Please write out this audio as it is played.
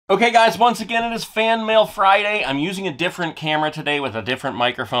Okay guys, once again it is Fan Mail Friday. I'm using a different camera today with a different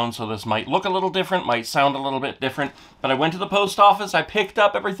microphone, so this might look a little different, might sound a little bit different. But I went to the post office, I picked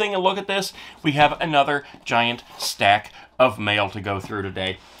up everything, and look at this. We have another giant stack of mail to go through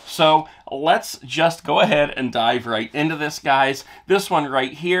today. So let's just go ahead and dive right into this, guys. This one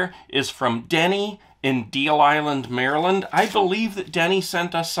right here is from Denny in Deal Island, Maryland. I believe that Denny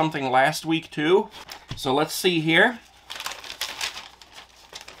sent us something last week too. So let's see here.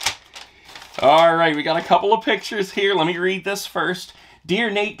 All right, we got a couple of pictures here. Let me read this first. Dear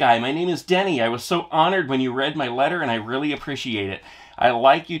Nate Guy, my name is Denny. I was so honored when you read my letter, and I really appreciate it. I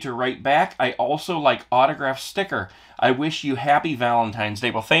like you to write back. I also like autograph sticker. I wish you happy Valentine's Day.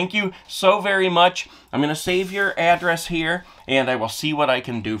 Well, thank you so very much. I'm going to save your address here, and I will see what I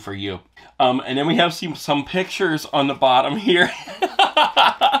can do for you. And then we have some pictures on the bottom here.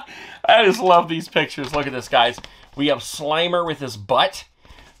 I just love these pictures. Look at this, guys. We have Slimer with his butt.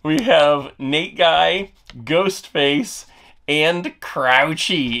 We have Nate Guy, Ghostface, and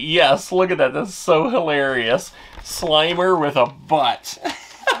Crouchy. Yes, look at that. That's so hilarious. Slimer with a butt.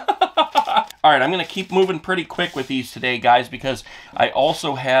 All right, I'm going to keep moving pretty quick with these today, guys, because I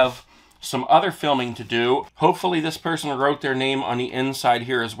also have some other filming to do. Hopefully this person wrote their name on the inside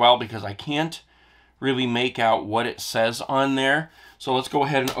here as well, because I can't really make out what it says on there. So let's go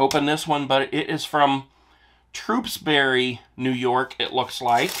ahead and open this one, but it is from Troopsbury, New York, it looks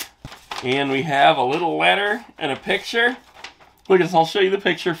like. And we have a little letter and a picture. Look at this, I'll show you the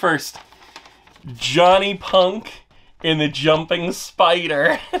picture first. Johnny Punk and the Jumping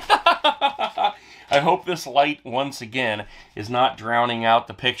Spider. I hope this light, once again, is not drowning out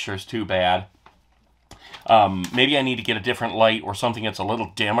the pictures too bad. Maybe I need to get a different light or something that's a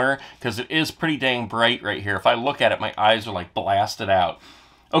little dimmer, because it is pretty dang bright right here. If I look at it, my eyes are like blasted out.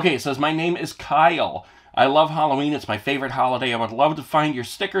 Okay, it says, my name is Kyle. I love Halloween. It's my favorite holiday. I would love to find your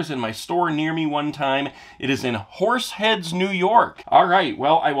stickers in my store near me one time. It is in Horseheads, New York. All right,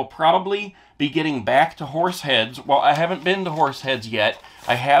 well, I will probably be getting back to Horseheads. Well, I haven't been to Horseheads yet.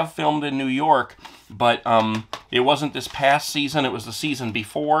 I have filmed in New York, but it wasn't this past season. It was the season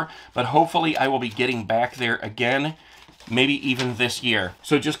before, but hopefully I will be getting back there again, maybe even this year.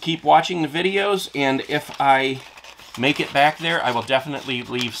 So just keep watching the videos, and if I make it back there, I will definitely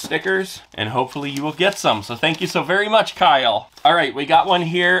leave stickers, and hopefully you will get some. So thank you so very much, Kyle. All right, we got one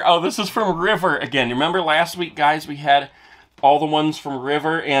here. Oh, this is from River again. Remember last week, guys, we had all the ones from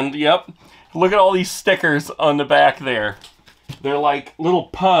River, and yep, look at all these stickers on the back there. They're like little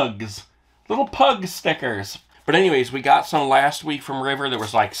pugs. Little pug stickers. But anyways, we got some last week from River. There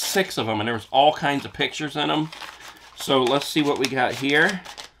was like 6 of them, and there was all kinds of pictures in them. So let's see what we got here.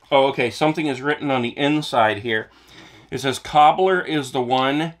 Oh, okay, something is written on the inside here. It says, Cobbler is the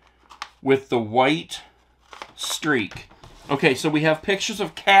one with the white streak. Okay, so we have pictures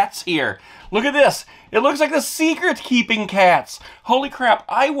of cats here. Look at this. It looks like the secret-keeping cats. Holy crap,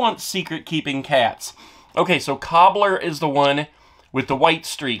 I want secret-keeping cats. Okay, so Cobbler is the one with the white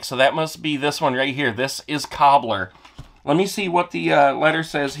streak. So that must be this one right here. This is Cobbler. Let me see what the letter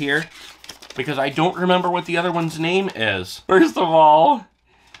says here, because I don't remember what the other one's name is. First of all,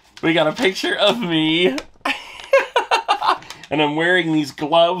 we got a picture of me. And I'm wearing these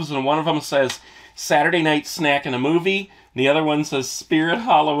gloves, and one of them says Saturday Night Snack and a Movie. And the other one says Spirit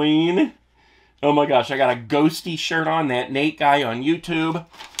Halloween. Oh my gosh, I got a ghosty shirt on, that Nate Guy on YouTube.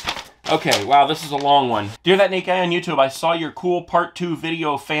 Okay, wow, this is a long one. Dear that Nate Guy on YouTube, I saw your cool Part 2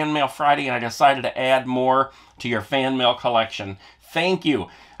 video of Fan Mail Friday, and I decided to add more to your fan mail collection. Thank you.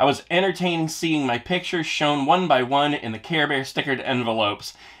 I was entertained seeing my pictures shown one by one in the Care Bear stickered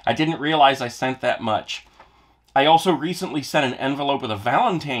envelopes. I didn't realize I sent that much. I also recently sent an envelope with a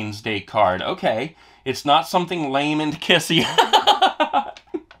Valentine's Day card. Okay, it's not something lame and kissy.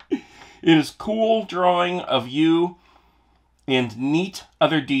 It is cool drawing of you and neat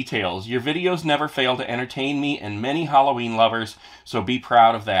other details. Your videos never fail to entertain me and many Halloween lovers, so be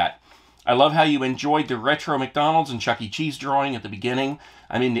proud of that. I love how you enjoyed the retro McDonald's and Chuck E. Cheese drawing at the beginning.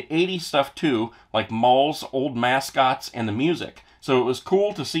 I'm into 80s stuff too, like malls, old mascots, and the music. So it was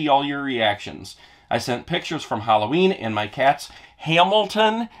cool to see all your reactions. I sent pictures from Halloween and my cats,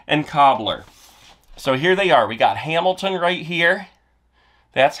 Hamilton and Cobbler. So here they are. We got Hamilton right here.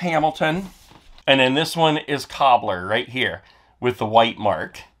 That's Hamilton. And then this one is Cobbler right here with the white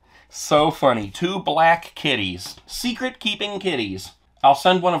mark. So funny. 2 black kitties. Secret-keeping kitties. I'll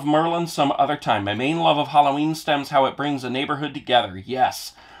send one of Merlin's some other time. My main love of Halloween stems how it brings a neighborhood together.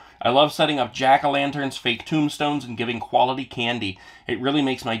 Yes. I love setting up jack-o'-lanterns, fake tombstones, and giving quality candy. It really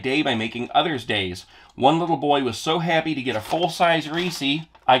makes my day by making others' days. One little boy was so happy to get a full-size Reese.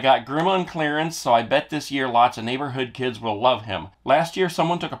 I got Grimm on clearance, so I bet this year lots of neighborhood kids will love him. Last year,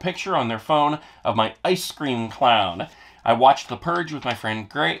 someone took a picture on their phone of my ice cream clown. I watched The Purge with my friend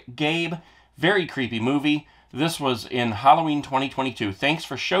Gabe. Very creepy movie. This was in Halloween 2022. Thanks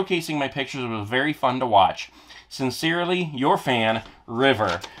for showcasing my pictures. It was very fun to watch. Sincerely, your fan,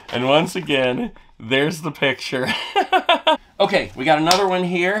 River. And once again, there's the picture. Okay, we got another one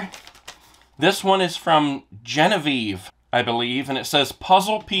here. This one is from Genevieve, I believe, and it says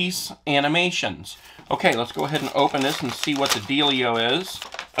Puzzle Piece Animations. Okay, let's go ahead and open this and see what the dealio is.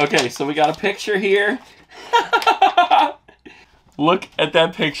 Okay, so we got a picture here. Look at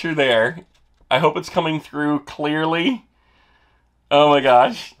that picture there. I hope it's coming through clearly. Oh my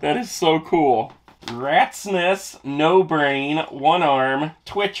gosh, that is so cool. Rat's Nest, No Brain, One Arm,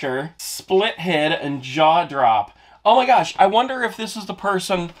 Twitcher, Split Head, and Jaw Drop. Oh my gosh, I wonder if this is the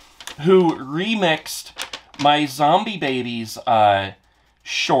person who remixed my Zombie Babies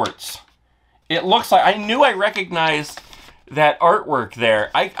shorts. It looks like, I knew I recognized that artwork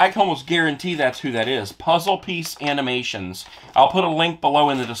there. I can almost guarantee that's who that is. Puzzle Piece Animations. I'll put a link below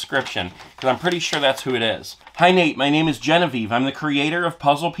in the description, because I'm pretty sure that's who it is. Hi Nate, my name is Genevieve. I'm the creator of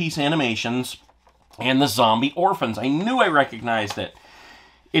Puzzle Piece Animations and the Zombie Orphans. I knew I recognized it.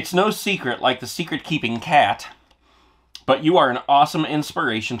 It's no secret like the secret-keeping cat, but you are an awesome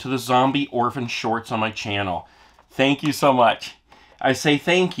inspiration to the Zombie Orphan shorts on my channel. Thank you so much. I say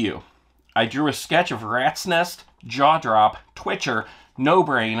thank you. I drew a sketch of Rat's Nest, Jaw Drop, Twitcher, No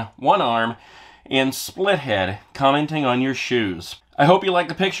Brain, One Arm, and Split Head commenting on your shoes. I hope you like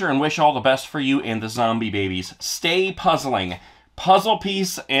the picture and wish all the best for you and the Zombie Babies. Stay puzzling. Puzzle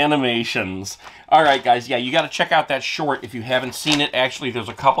Piece Animations. Alright guys, yeah, you got to check out that short if you haven't seen it. Actually, there's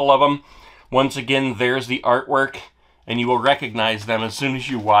a couple of them. Once again, there's the artwork, and you will recognize them as soon as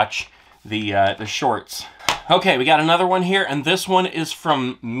you watch the shorts. Okay, we got another one here, and this one is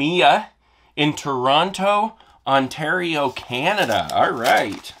from Mia in Toronto, Ontario, Canada.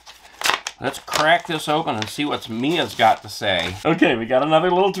 Alright. Let's crack this open and see what Mia's got to say. Okay, we got another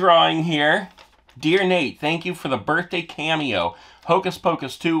little drawing here. Dear Nate, thank you for the birthday cameo. Hocus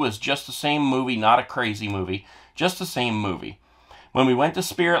Pocus 2 was just the same movie, not a crazy movie. Just the same movie. When we went to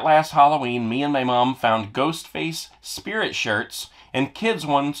Spirit last Halloween, me and my mom found Ghostface Spirit shirts and kids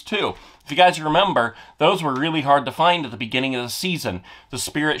ones too. If you guys remember, those were really hard to find at the beginning of the season. The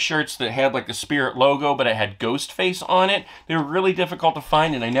Spirit shirts that had like the Spirit logo, but it had Ghostface on it, they were really difficult to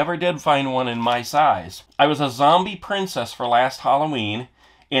find, and I never did find one in my size. I was a zombie princess for last Halloween,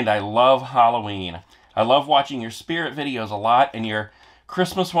 and I love Halloween. I love watching your Spirit videos a lot, and your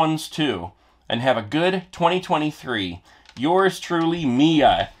Christmas ones too. And have a good 2023. Yours truly,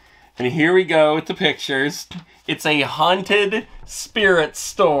 Mia. And here we go with the pictures. It's a haunted spirit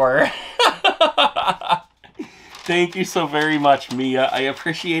store. Thank you so very much, Mia. I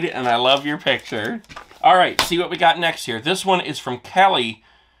appreciate it, and I love your picture. All right, see what we got next here. This one is from Kelly,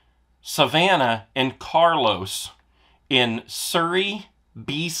 Savannah, and Carlos in Surrey,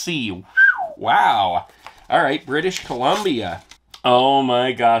 BC. Wow. All right, British Columbia. Oh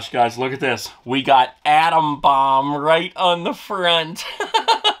my gosh, guys, look at this. We got Atom Bomb right on the front.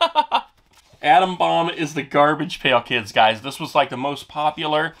 Atom Bomb is the Garbage Pail Kids, guys. This was like the most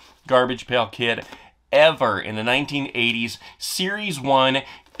popular Garbage Pail Kid ever in the 1980s. Series 1.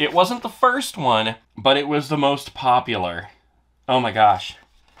 It wasn't the first one, but it was the most popular. Oh my gosh.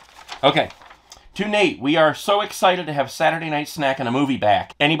 Okay. To Nate, we are so excited to have Saturday Night Snack and a Movie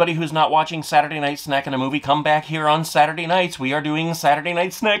back. Anybody who's not watching Saturday Night Snack and a Movie, come back here on Saturday nights. We are doing Saturday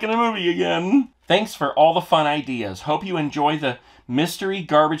Night Snack and a Movie again. Thanks for all the fun ideas. Hope you enjoy the mystery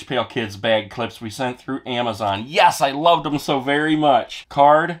Garbage Pail Kids bag clips we sent through Amazon. Yes, I loved them so very much.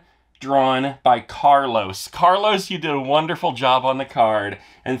 Card drawn by Carlos. Carlos, you did a wonderful job on the card.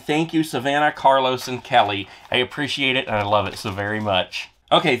 And thank you, Savannah, Carlos, and Kelly. I appreciate it, and I love it so very much.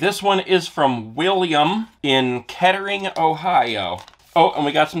 Okay, this one is from William in Kettering, Ohio. Oh, and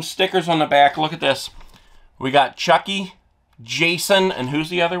we got some stickers on the back. Look at this. We got Chucky, Jason, and who's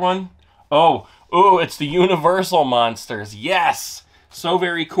the other one? Oh, ooh, it's the Universal Monsters. Yes! So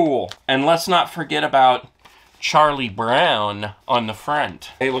very cool. And let's not forget about Charlie Brown on the front.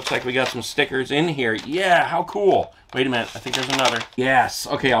 Hey, looks like we got some stickers in here. Yeah, how cool. Wait a minute, I think there's another. Yes,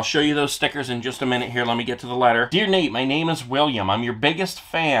 okay, I'll show you those stickers in just a minute here. Let me get to the letter. Dear Nate, my name is William. I'm your biggest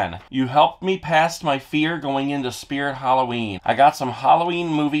fan. You helped me past my fear going into Spirit Halloween. I got some Halloween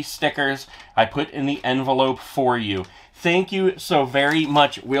movie stickers I put in the envelope for you. Thank you so very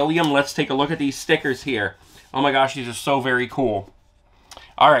much, William. Let's take a look at these stickers here. Oh my gosh, these are so very cool.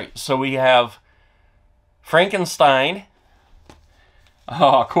 All right, so we have Frankenstein.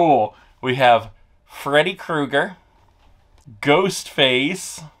 Oh, cool. We have Freddy Krueger,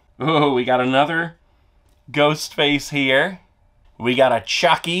 Ghostface. Oh, we got another Ghostface here. We got a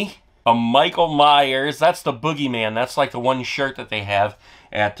Chucky, a Michael Myers. That's the Boogeyman. That's like the one shirt that they have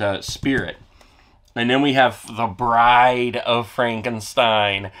at Spirit. And then we have the Bride of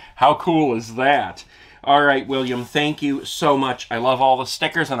Frankenstein. How cool is that? All right, William, thank you so much. I love all the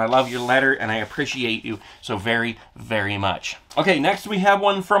stickers, and I love your letter, and I appreciate you so very, very much. Okay, next we have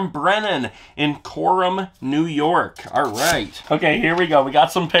one from Brennan in Coram, New York. All right. Okay, here we go. We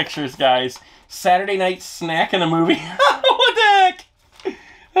got some pictures, guys. Saturday night snack in a movie. What the heck?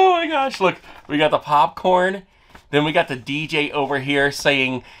 Oh my gosh, look. We got the popcorn. Then we got the DJ over here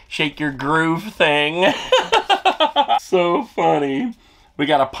saying, shake your groove thing. So funny. We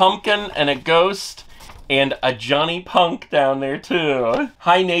got a pumpkin and a ghost. And a Johnny Punk down there, too.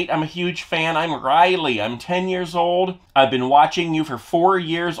 Hi, Nate. I'm a huge fan. I'm Riley. I'm 10 years old. I've been watching you for 4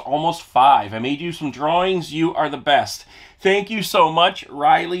 years, almost 5. I made you some drawings. You are the best. Thank you so much,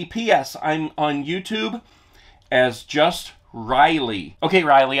 Riley. P.S. I'm on YouTube as just Riley. Okay,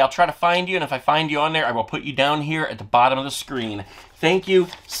 Riley, I'll try to find you, and if I find you on there, I will put you down here at the bottom of the screen. Thank you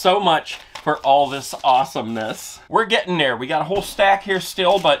so much for all this awesomeness. We're getting there. We got a whole stack here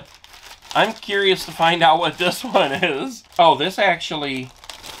still, but I'm curious to find out what this one is. Oh, this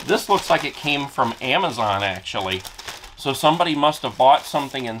looks like it came from Amazon, actually. So somebody must have bought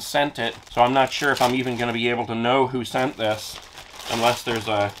something and sent it. So I'm not sure if I'm even going to be able to know who sent this, unless there's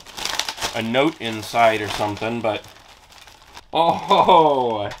a note inside or something, but...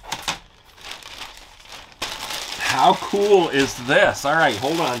 Oh! How cool is this? All right,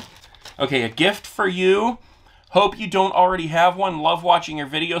 hold on. Okay, a gift for you. Hope you don't already have one. Love watching your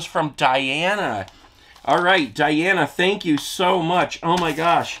videos, from Diana. All right, Diana, thank you so much. Oh my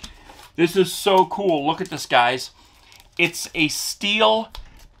gosh. This is so cool. Look at this, guys. It's a steel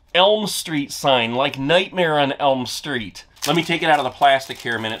Elm Street sign, like Nightmare on Elm Street. Let me take it out of the plastic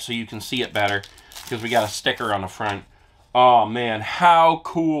here a minute so you can see it better, because we got a sticker on the front. Oh man, how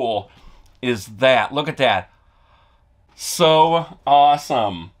cool is that? Look at that. So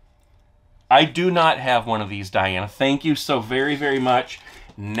awesome. I do not have one of these, Diana. Thank you so very, very much.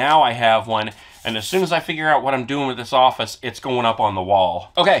 Now I have one, and as soon as I figure out what I'm doing with this office, it's going up on the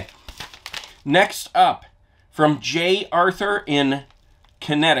wall. Okay, next up, from J. Arthur in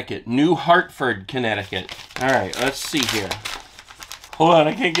Connecticut, New Hartford, Connecticut. All right, let's see here. Hold on,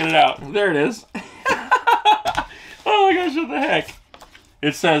 I can't get it out. There it is. Oh my gosh, what the heck?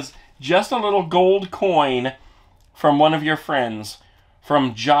 It says, just a little gold coin from one of your friends.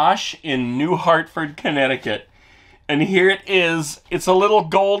 From Josh in New Hartford, Connecticut. And here it is. It's a little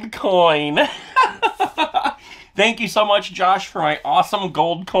gold coin. Thank you so much, Josh, for my awesome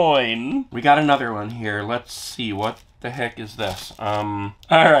gold coin. We got another one here. Let's see. What the heck is this? All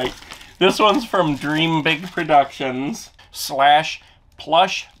right. This one's from Dream Big Productions /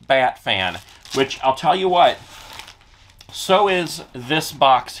 Plush Bat Fan. Which, I'll tell you what, so is this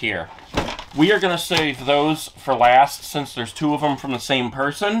box here. We are going to save those for last, since there's 2 of them from the same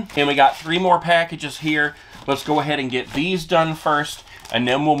person. And we got 3 more packages here. Let's go ahead and get these done first, and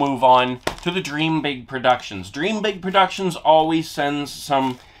then we'll move on to the Dream Big Productions. Dream Big Productions always sends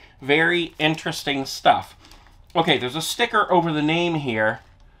some very interesting stuff. Okay, there's a sticker over the name here,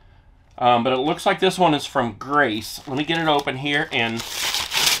 but it looks like this one is from Grace. Let me get it open here, and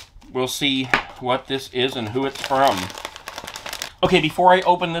we'll see what this is and who it's from. Okay, before I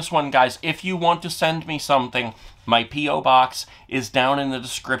open this one, guys, if you want to send me something, my P.O. box is down in the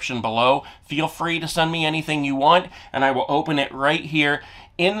description below. Feel free to send me anything you want, and I will open it right here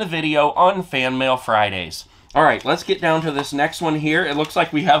in the video on Fan Mail Fridays. All right, let's get down to this next one here. It looks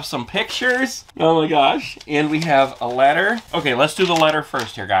like we have some pictures. Oh my gosh. And we have a letter. Okay, let's do the letter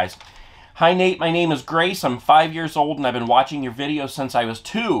first here, guys. Hi, Nate. My name is Grace. I'm 5 years old, and I've been watching your videos since I was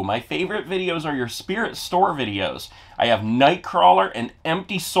 2. My favorite videos are your Spirit Store videos. I have Nightcrawler and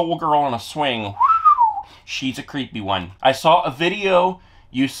Empty Soul Girl on a swing. She's a creepy one. I saw a video.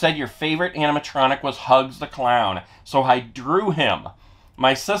 You said your favorite animatronic was Hugs the Clown, so I drew him.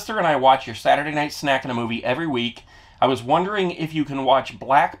 My sister and I watch your Saturday Night Snack in a Movie every week. I was wondering if you can watch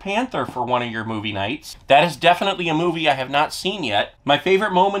Black Panther for one of your movie nights. That is definitely a movie I have not seen yet. My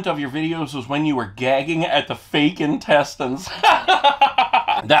favorite moment of your videos was when you were gagging at the fake intestines.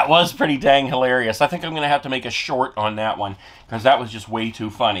 That was pretty dang hilarious. I think I'm going to have to make a short on that one, because that was just way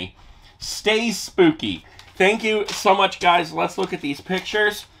too funny. Stay spooky. Thank you so much, guys. Let's look at these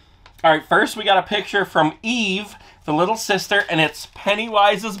pictures. All right, first we got a picture from Eve, the little sister, and it's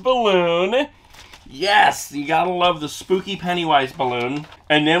Pennywise's balloon. Yes, you gotta love the spooky Pennywise balloon.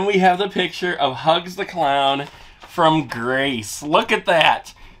 And then we have the picture of Hugs the Clown from Grace. Look at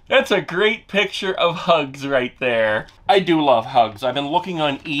that. That's a great picture of Hugs right there. I do love Hugs. I've been looking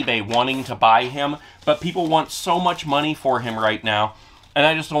on eBay wanting to buy him, but people want so much money for him right now, and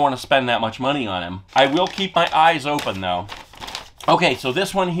I just don't want to spend that much money on him. I will keep my eyes open, though. Okay, so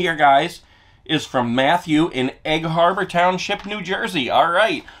this one here, guys, is from Matthew in Egg Harbor Township, New Jersey. All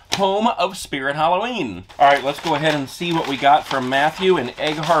right, home of Spirit Halloween. All right, let's go ahead and see what we got from Matthew in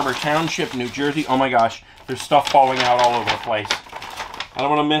Egg Harbor Township, New Jersey. Oh my gosh, there's stuff falling out all over the place. I don't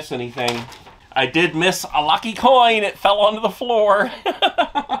want to miss anything. I did miss a lucky coin. It fell onto the floor.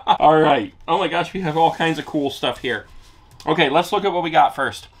 All right. Oh my gosh, we have all kinds of cool stuff here. Okay, let's look at what we got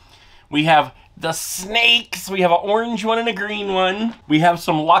first. We have the snakes. We have an orange one and a green one. We have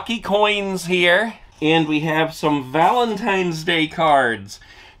some lucky coins here. And we have some Valentine's Day cards.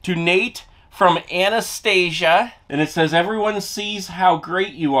 To Nate from Anastasia. And it says, everyone sees how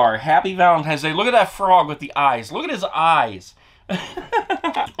great you are. Happy Valentine's Day. Look at that frog with the eyes. Look at his eyes.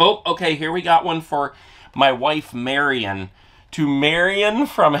 Oh, okay, here we got one for my wife, Marion. To Marion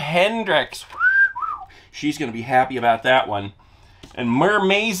from Hendrix. She's going to be happy about that one. And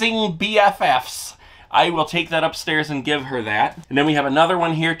Mermazing BFFs. I will take that upstairs and give her that. And then we have another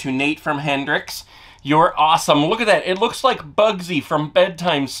one here to Nate from Hendrix. You're awesome. Look at that. It looks like Bugsy from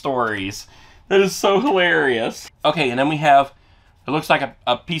Bedtime Stories. That is so hilarious. Okay, and then we have, it looks like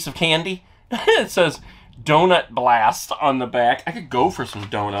a piece of candy. It says Donut Blast on the back. I could go for some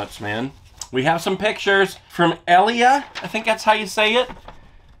donuts, man. We have some pictures from Elia. I think that's how you say it.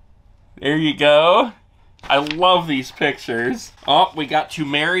 There you go. I love these pictures. Oh, we got to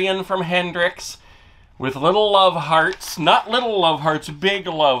Marion from Hendrix with little love hearts. Not little love hearts, big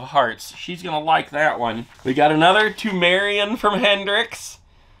love hearts. She's gonna like that one. We got another to Marion from Hendrix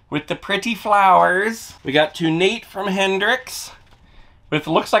with the pretty flowers. We got to Nate from Hendrix with,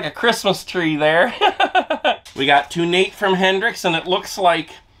 looks like a Christmas tree there. We got to Nate from Hendrix, and it looks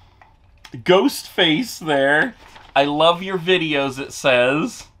like ghost face there. I love your videos, it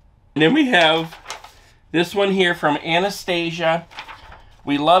says. And then we have this one here from Anastasia.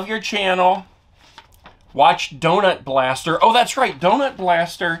 We love your channel. Watch Donut Blaster. Oh, that's right. Donut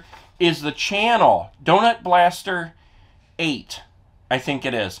Blaster is the channel. Donut Blaster 8. I think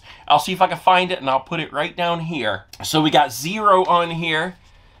it is. I'll see if I can find it, and I'll put it right down here. So we got Zero on here.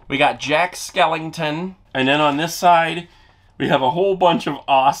 We got Jack Skellington. And then on this side, we have a whole bunch of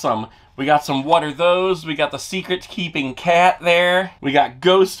awesome. We got some What Are Those? We got the Secret Keeping Cat there. We got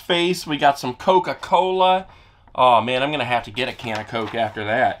Ghostface. We got some Coca-Cola. Oh, man, I'm going to have to get a can of Coke after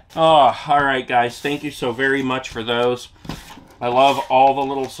that. Oh, all right, guys. Thank you so very much for those. I love all the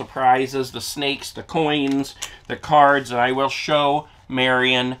little surprises, the snakes, the coins, the cards, and I will show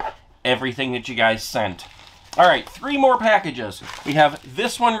Marion everything that you guys sent. All right, 3 more packages. We have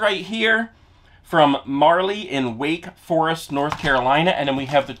this one right here from Marley in Wake Forest, North Carolina, and then we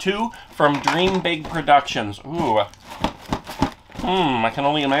have the 2 from Dream Big Productions. Ooh. I can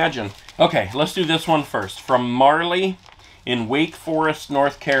only imagine. Okay, let's do this one first. From Marley in Wake Forest,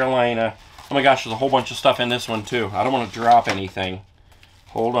 North Carolina. Oh my gosh, there's a whole bunch of stuff in this one too. I don't want to drop anything.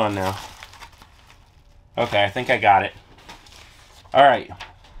 Hold on now. Okay, I think I got it. All right.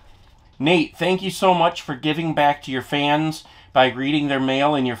 Nate, thank you so much for giving back to your fans by reading their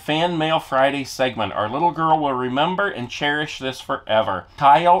mail in your Fan Mail Friday segment. Our little girl will remember and cherish this forever.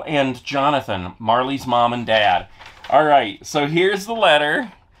 Kyle and Jonathan, Marley's mom and dad. All right, so here's the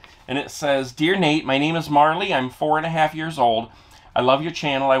letter, and it says, Dear Nate, my name is Marley. I'm 4.5 years old. I love your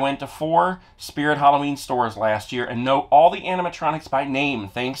channel. I went to 4 Spirit Halloween stores last year and know all the animatronics by name,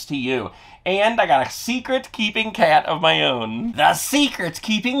 thanks to you. And I got a secret keeping cat of my own. The secret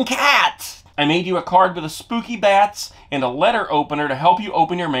keeping cat! I made you a card with a spooky bats and a letter opener to help you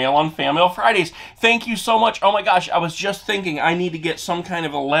open your mail on Fan Mail Fridays. Thank you so much. Oh my gosh, I was just thinking I need to get some kind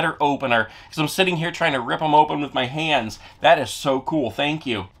of a letter opener because I'm sitting here trying to rip them open with my hands. That is so cool. Thank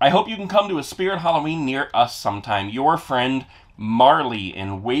you. I hope you can come to a Spirit Halloween near us sometime. Your friend, Marley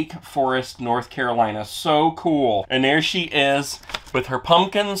in Wake Forest, North Carolina. So cool. And there she is with her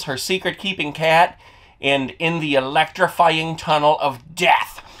pumpkins, her secret keeping cat, and in the electrifying tunnel of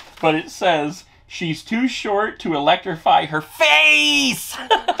death. But it says she's too short to electrify her face.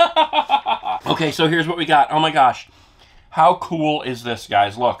 Okay, so here's what we got. Oh my gosh. How cool is this,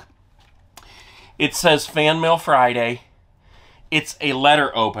 guys? Look. It says Fan Mail Friday. It's a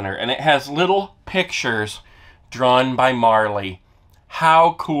letter opener, and it has little pictures drawn by Marley.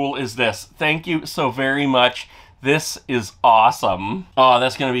 How cool is this? Thank you so very much. This is awesome. Oh,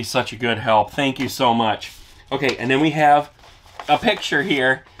 that's going to be such a good help. Thank you so much. Okay, and then we have a picture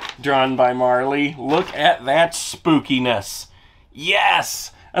here drawn by Marley. Look at that spookiness.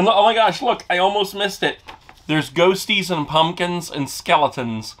 Yes! And oh my gosh, look, I almost missed it. There's ghosties and pumpkins and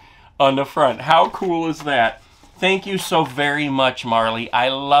skeletons on the front. How cool is that? Thank you so very much, Marley. I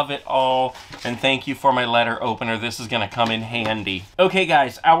love it all. And thank you for my letter opener. This is going to come in handy. Okay,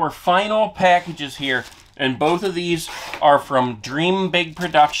 guys, our final packages here. And both of these are from Dream Big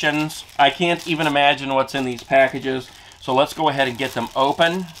Productions. I can't even imagine what's in these packages. So let's go ahead and get them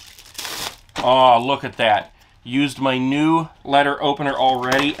open. Oh, look at that. Used my new letter opener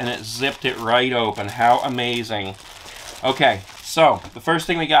already, and it zipped it right open. How amazing. Okay. So, the first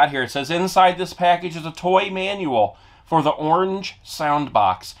thing we got here, it says, inside this package is a toy manual for the Orange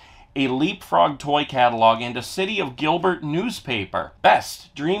Soundbox, a Leapfrog toy catalog, and a City of Gilbert newspaper.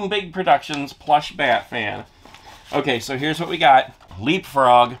 Best, Dream Big Productions plush Batman. Okay, so here's what we got.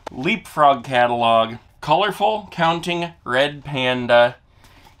 Leapfrog catalog, colorful counting red panda,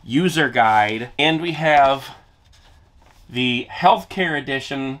 user guide, and we have the Healthcare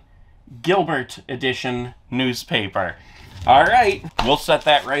Edition, Gilbert Edition newspaper. All right, we'll set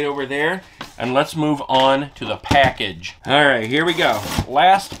that right over there, and let's move on to the package. All right, here we go.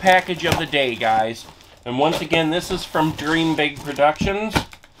 Last package of the day, guys. And once again, this is from Dream Big Productions.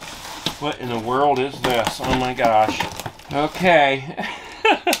 What in the world is this? Oh my gosh. Okay.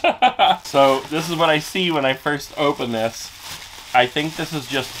 So this is what I see when I first open this. I think this is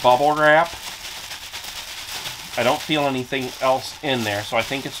just bubble wrap. I don't feel anything else in there, so I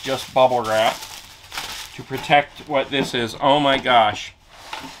think it's just bubble wrap to protect what this is. Oh my gosh.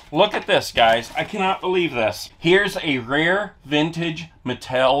 Look at this, guys. I cannot believe this. Here's a rare vintage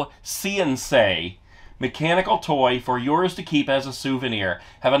Mattel CNC mechanical toy for yours to keep as a souvenir.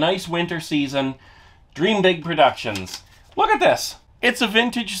 Have a nice winter season. Dream Big Productions. Look at this. It's a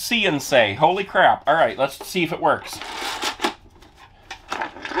vintage CNC. Holy crap. All right, let's see if it works.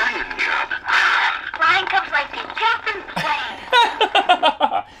 Flying comes like the jumping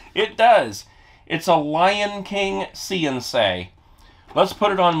plane. It does. It's a Lion King CNC. Let's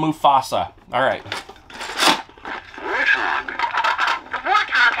put it on Mufasa. All right. Warthog. The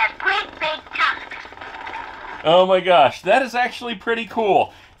warthog has great big tusks. Oh my gosh, that is actually pretty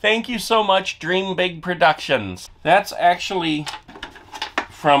cool. Thank you so much, Dream Big Productions. That's actually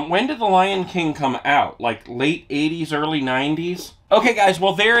from, when did The Lion King come out? Like late 80s, early 90s? Okay guys,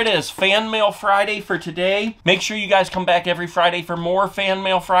 well there it is, Fan Mail Friday for today. Make sure you guys come back every Friday for more Fan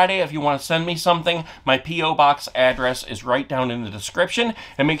Mail Friday. If you want to send me something, my P.O. Box address is right down in the description.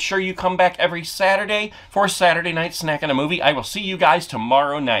 And make sure you come back every Saturday for Saturday Night Snack and a Movie. I will see you guys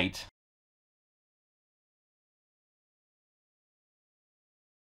tomorrow night.